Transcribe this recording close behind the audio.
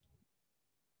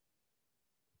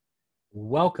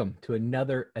Welcome to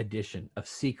another edition of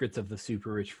Secrets of the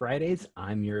Super Rich Fridays.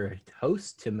 I'm your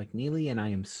host, Tim McNeely, and I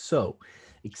am so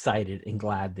excited and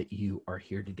glad that you are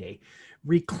here today.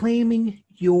 Reclaiming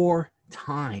your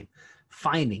time,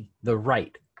 finding the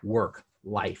right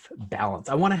work-life balance.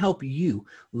 I want to help you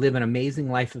live an amazing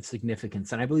life of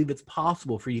significance, and I believe it's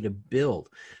possible for you to build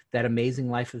that amazing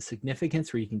life of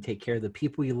significance where you can take care of the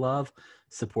people you love,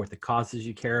 support the causes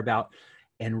you care about,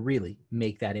 and really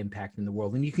make that impact in the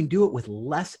world. And you can do it with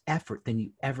less effort than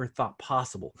you ever thought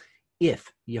possible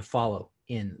if you follow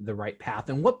in the right path.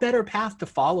 And what better path to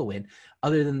follow in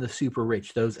other than the super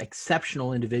rich, those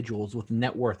exceptional individuals with a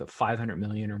net worth of 500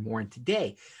 million or more. And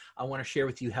today, I want to share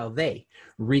with you how they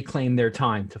reclaim their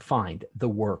time to find the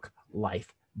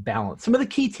work-life balance. Some of the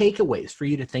key takeaways for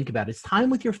you to think about is time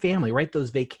with your family, right?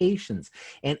 Those vacations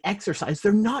and exercise.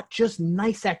 They're not just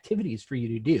nice activities for you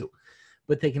to do,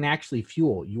 but they can actually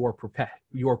fuel your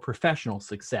professional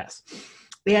success.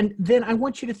 And then I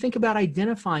want you to think about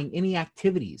identifying any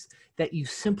activities that you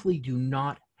simply do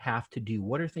not have to do.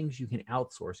 What are things you can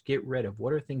outsource, get rid of?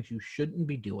 What are things you shouldn't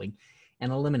be doing,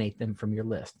 and eliminate them from your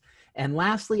list? And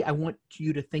lastly, I want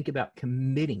you to think about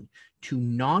committing to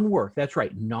non-work, that's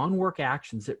right, non-work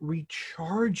actions that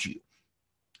recharge you,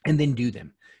 and then do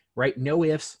them, right? No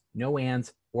ifs, no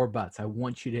ands, or buts. I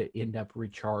want you to end up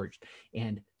recharged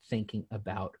and thinking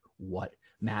about what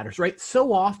matters, right?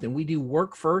 So often we do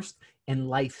work first and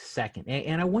life second.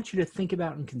 And I want you to think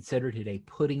about and consider today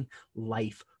putting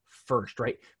life first,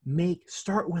 right?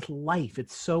 Start with life.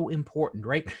 It's so important,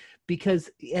 right? Because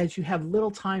as you have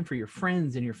little time for your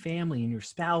friends and your family and your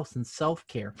spouse and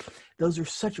self-care, those are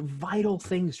such vital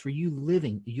things for you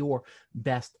living your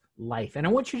best life. And I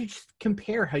want you to just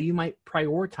compare how you might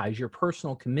prioritize your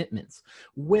personal commitments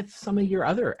with some of your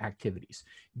other activities.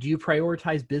 Do you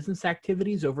prioritize business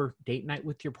activities over date night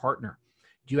with your partner?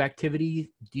 Do you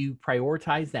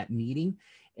prioritize that meeting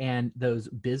and those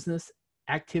business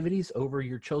activities over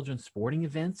your children's sporting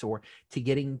events or to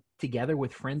getting together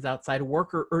with friends outside of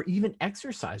work or even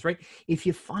exercise, right? If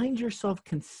you find yourself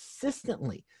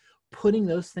consistently putting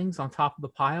those things on top of the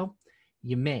pile,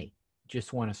 you may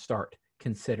just want to start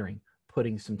considering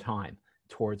putting some time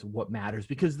towards what matters,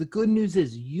 because the good news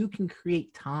is you can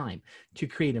create time to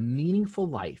create a meaningful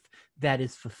life that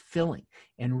is fulfilling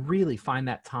and really find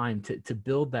that time to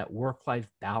build that work-life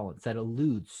balance that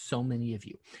eludes so many of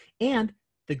you. And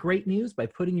the great news, by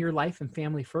putting your life and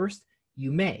family first,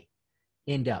 you may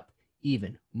end up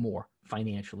even more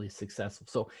financially successful.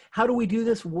 So how do we do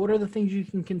this? What are the things you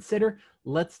can consider?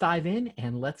 Let's dive in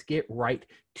and let's get right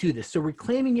to this. So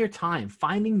reclaiming your time,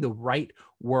 finding the right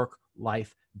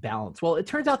work-life balance. Well, it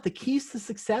turns out the keys to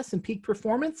success and peak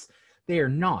performance, they are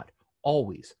not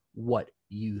always what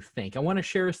you think. I want to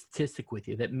share a statistic with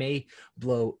you that may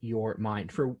blow your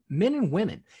mind. For men and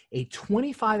women, a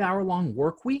 25-hour-long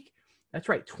work week, that's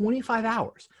right, 25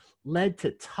 hours, led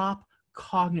to top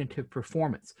cognitive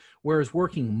performance, whereas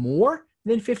working more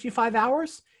than 55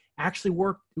 hours actually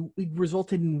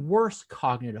resulted in worse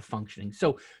cognitive functioning.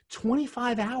 So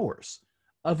 25 hours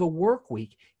of a work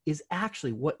week is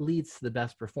actually what leads to the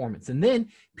best performance. And then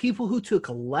people who took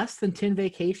less than 10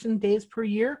 vacation days per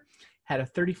year had a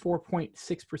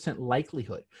 34.6%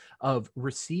 likelihood of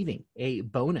receiving a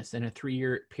bonus in a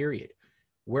 3-year period,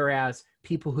 whereas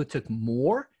people who took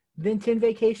more than 10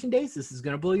 vacation days, this is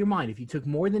going to blow your mind. If you took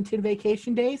more than 10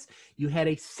 vacation days, you had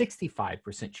a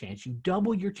 65% chance. You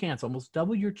double your chance, almost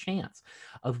double your chance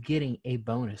of getting a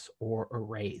bonus or a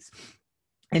raise.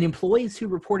 And employees who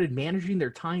reported managing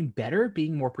their time better,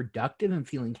 being more productive and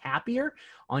feeling happier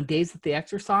on days that they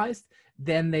exercised,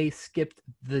 then they skipped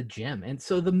the gym. And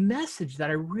so the message that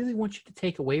I really want you to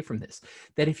take away from this,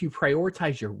 that if you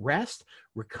prioritize your rest,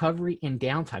 recovery, and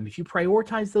downtime, if you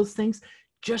prioritize those things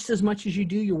just as much as you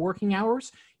do your working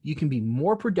hours, you can be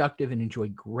more productive and enjoy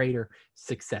greater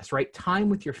success, right? Time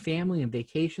with your family and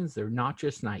vacations, they're not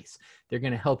just nice. They're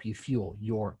going to help you fuel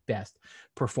your best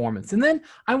performance. And then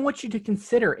I want you to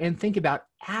consider and think about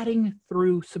adding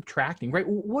through subtracting, right?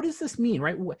 What does this mean,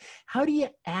 right? How do you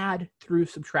add through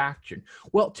subtraction?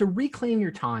 Well, to reclaim your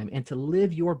time and to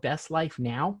live your best life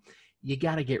now, you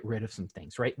got to get rid of some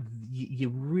things, right? You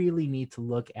really need to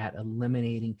look at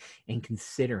eliminating and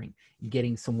considering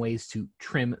getting some ways to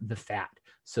trim the fat,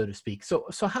 so to speak. So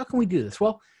how can we do this?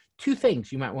 Well, 2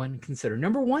 things you might want to consider.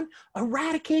 Number 1,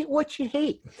 eradicate what you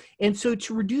hate. And so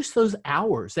to reduce those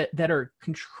hours that are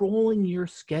controlling your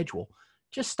schedule,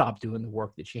 just stop doing the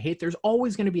work that you hate. There's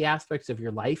always going to be aspects of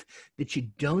your life that you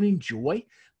don't enjoy,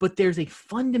 but there's a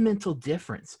fundamental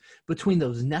difference between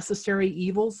those necessary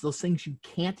evils, those things you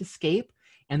can't escape,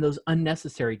 and those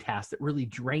unnecessary tasks that really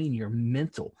drain your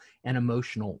mental and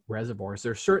emotional reservoirs.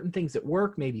 There are certain things that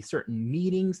work, maybe certain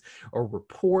meetings or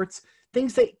reports,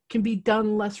 things that can be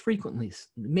done less frequently.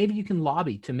 Maybe you can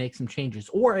lobby to make some changes,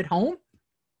 or at home,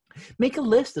 make a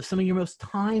list of some of your most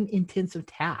time-intensive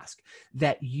tasks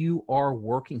that you are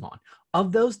working on.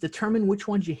 Of those, determine which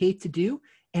ones you hate to do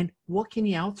and what can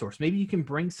you outsource. Maybe you can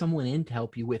bring someone in to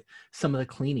help you with some of the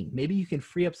cleaning. Maybe you can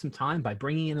free up some time by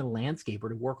bringing in a landscaper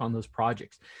to work on those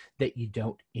projects that you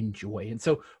don't enjoy. And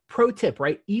so, pro tip,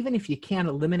 right? Even if you can't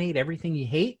eliminate everything you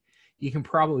hate, you can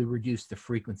probably reduce the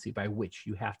frequency by which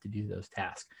you have to do those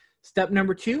tasks. Step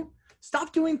number 2,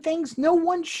 stop doing things no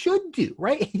one should do,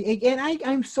 right? And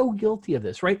I'm so guilty of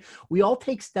this, right? We all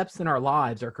take steps in our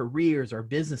lives, our careers, our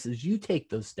businesses. You take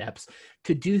those steps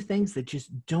to do things that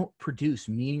just don't produce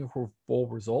meaningful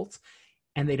results,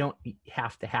 and they don't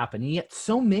have to happen. And yet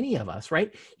so many of us,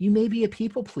 right? You may be a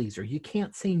people pleaser. You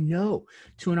can't say no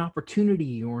to an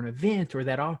opportunity or an event or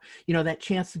that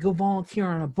chance to go volunteer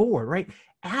on a board, right?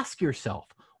 Ask yourself,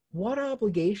 what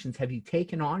obligations have you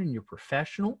taken on in your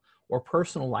professional or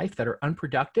personal life that are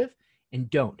unproductive and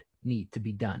don't need to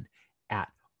be done at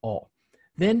all?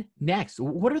 Then next,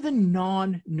 what are the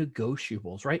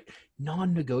non-negotiables, right?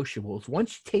 Non-negotiables.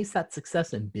 Once you taste that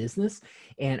success in business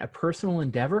and a personal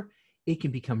endeavor, it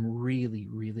can become really,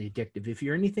 really addictive. If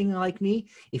you're anything like me,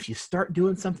 if you start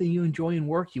doing something you enjoy in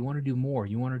work, you want to do more,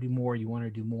 you want to do more, you want to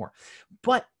do more.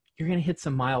 But you're going to hit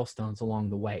some milestones along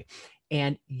the way.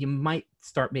 And you might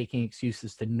start making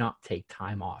excuses to not take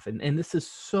time off. And this is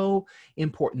so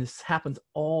important. This happens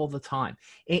all the time.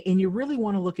 And you really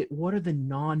want to look at what are the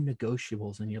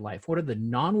non-negotiables in your life? What are the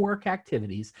non-work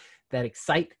activities that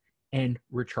excite and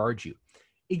recharge you?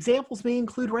 Examples may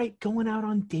include, right, going out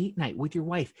on date night with your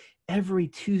wife every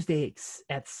Tuesday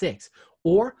at 6,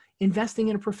 or investing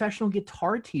in a professional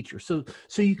guitar teacher so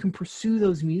you can pursue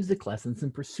those music lessons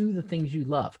and pursue the things you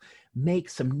love. Make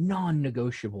some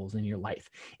non-negotiables in your life.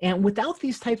 And without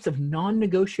these types of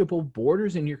non-negotiable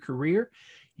borders in your career,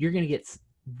 you're going to get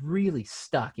really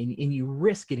stuck, and you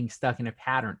risk getting stuck in a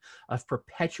pattern of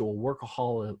perpetual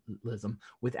workaholism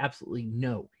with absolutely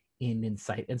no end in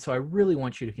sight. And so I really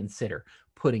want you to consider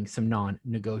putting some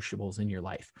non-negotiables in your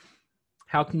life.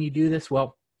 How can you do this?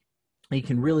 Well, you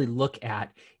can really look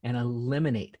at and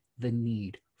eliminate the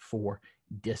need for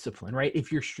discipline, right?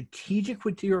 If you're strategic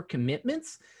with your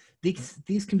commitments,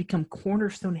 these can become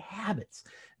cornerstone habits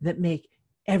that make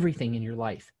everything in your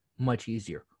life much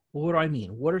easier. Well, what do I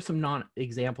mean? What are some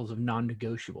examples of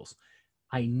non-negotiables?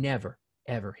 I never,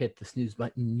 ever hit the snooze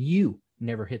button. You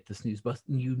never hit the snooze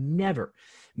button. You never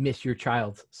miss your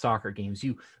child's soccer games.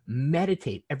 You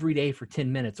meditate every day for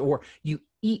 10 minutes, or you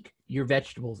eat your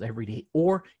vegetables every day,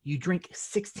 or you drink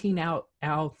 16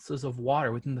 ounces of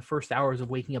water within the first hours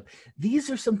of waking up. These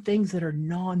are some things that are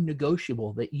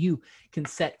non-negotiable that you can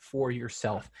set for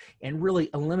yourself and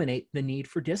really eliminate the need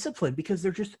for discipline, because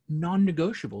they're just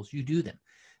non-negotiables. You do them.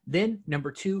 Then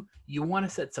number 2, you want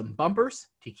to set some bumpers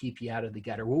to keep you out of the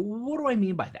gutter. Well, what do I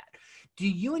mean by that? Do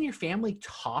you and your family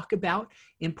talk about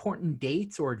important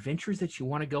dates or adventures that you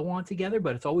want to go on together,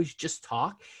 but it's always just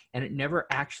talk and it never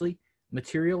actually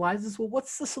materializes? Well,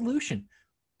 what's the solution?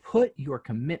 Put your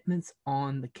commitments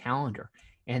on the calendar.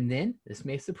 And then, this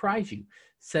may surprise you,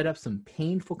 set up some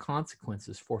painful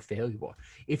consequences for failure.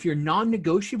 If your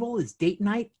non-negotiable is date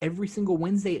night every single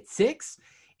Wednesday at 6,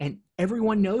 and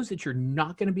everyone knows that you're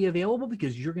not going to be available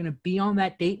because you're going to be on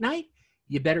that date night,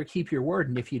 you better keep your word.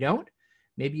 And if you don't,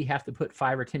 maybe you have to put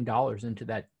 $5 or $10 into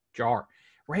that jar,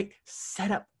 right?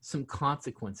 Set up some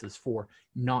consequences for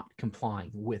not complying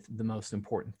with the most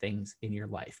important things in your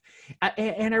life.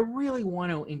 And I really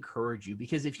want to encourage you,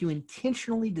 because if you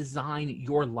intentionally design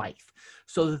your life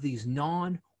so that these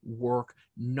non-work,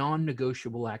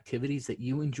 non-negotiable activities that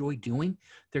you enjoy doing,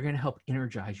 they're going to help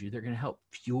energize you. They're going to help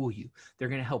fuel you. They're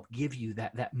going to help give you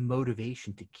that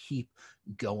motivation to keep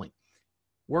going.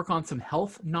 Work on some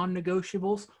health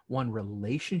non-negotiables, one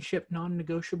relationship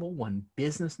non-negotiable, one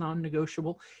business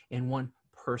non-negotiable, and one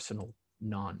personal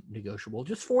non-negotiable.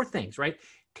 Just 4 things, right?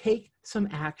 Take some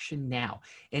action now.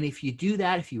 And if you do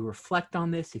that, if you reflect on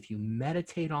this, if you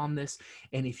meditate on this,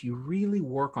 and if you really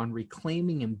work on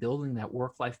reclaiming and building that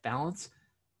work-life balance,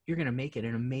 you're going to make it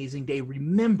an amazing day.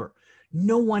 Remember,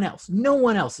 no one else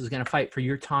is going to fight for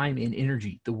your time and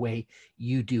energy the way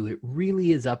you do. It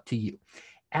really is up to you.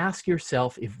 Ask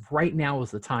yourself if right now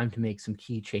is the time to make some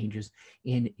key changes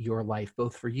in your life,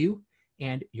 both for you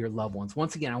and your loved ones.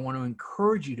 Once again, I want to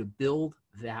encourage you to build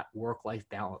that work-life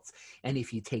balance. And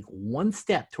if you take one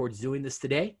step towards doing this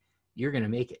today, you're going to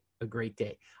make it a great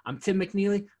day. I'm Tim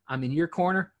McNeely. I'm in your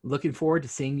corner. Looking forward to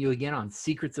seeing you again on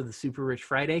Secrets of the Super Rich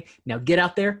Friday. Now get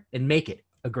out there and make it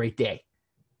a great day.